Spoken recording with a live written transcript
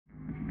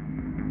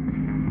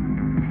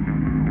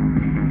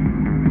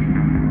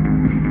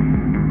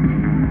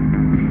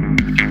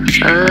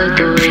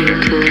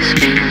kiss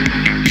me.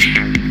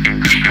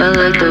 I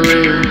like the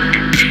way you,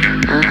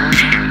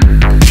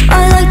 I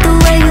like the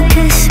way you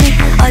kiss me.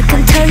 I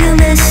can tell you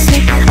miss me.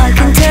 I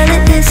can tell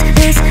it is.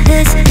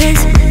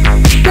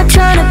 Not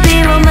trying to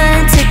be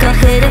romantic, I'll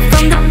hit it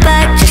from the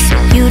back just so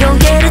you don't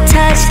get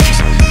attached.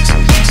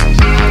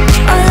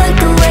 I like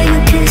the way you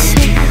kiss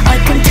me. I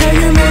can tell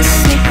you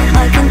miss me.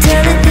 I can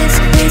tell it is.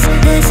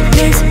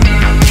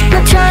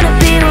 Not trying to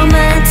be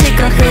romantic,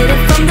 I'll hit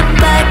it from the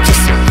back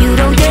just so you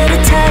don't get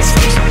attached.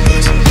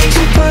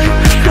 You bite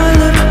my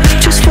lip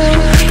just for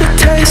the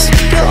taste.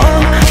 You're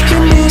all you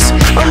need,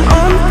 I'm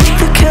on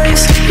the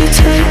case. You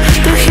take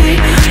the heat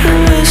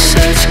and with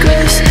such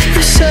grace.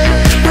 You say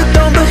we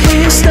don't, but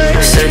here you stay.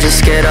 said you're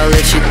scared I'll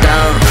let you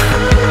down.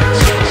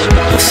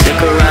 Well, stick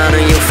around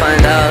and you'll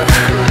find out.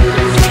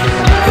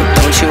 But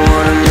don't you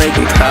wanna make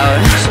me proud?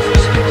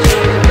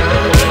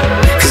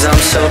 Cause I'm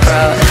so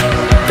proud,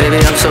 baby,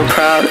 I'm so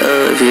proud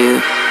of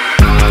you.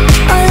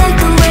 I like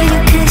the way you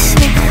kiss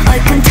me. I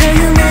can tell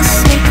you miss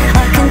me.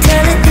 I can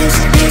tell it is.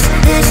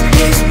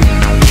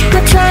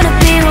 Not trying to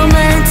be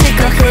romantic,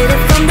 I'll hit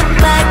it from the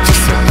back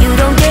just so you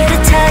don't get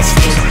attached.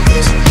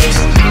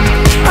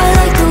 I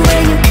like the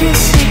way you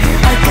kiss me.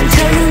 I can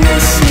tell you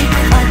miss me.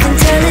 I can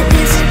tell it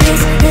is.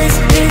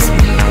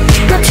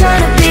 Not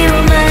trying to be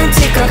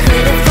romantic, I'll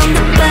hit it from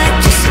the back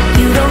just so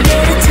you don't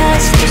get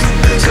attached.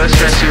 Go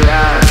stress you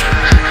out,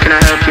 can I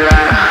help you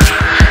out?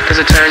 Does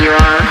it turn you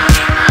on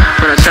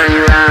when I turn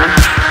you around?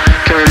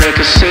 Can we make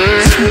a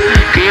scene?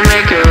 Can you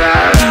make it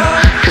loud?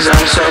 Cause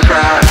I'm so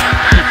proud,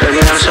 baby,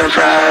 I'm so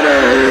proud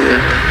of you.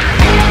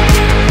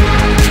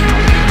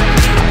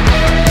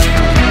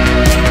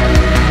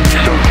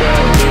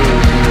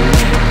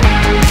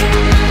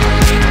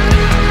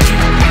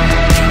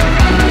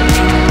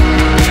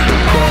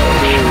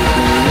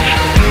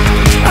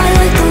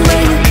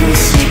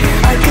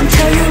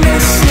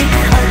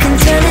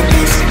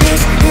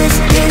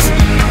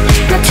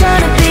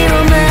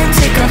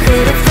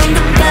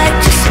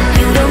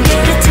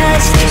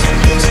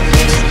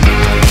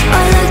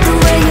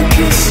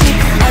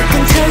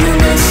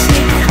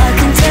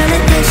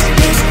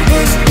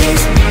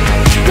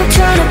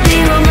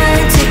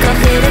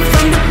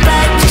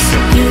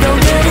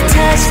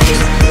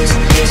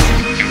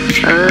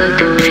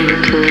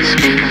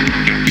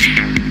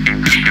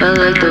 I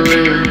like the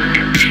way you,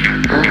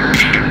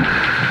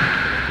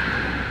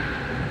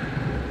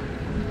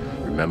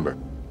 Remember,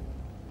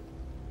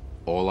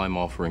 all I'm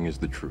offering is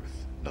the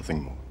truth,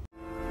 nothing more.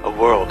 A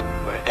world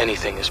where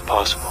anything is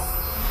possible.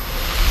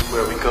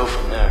 Where we go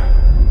from there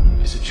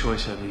is a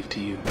choice I leave to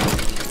you.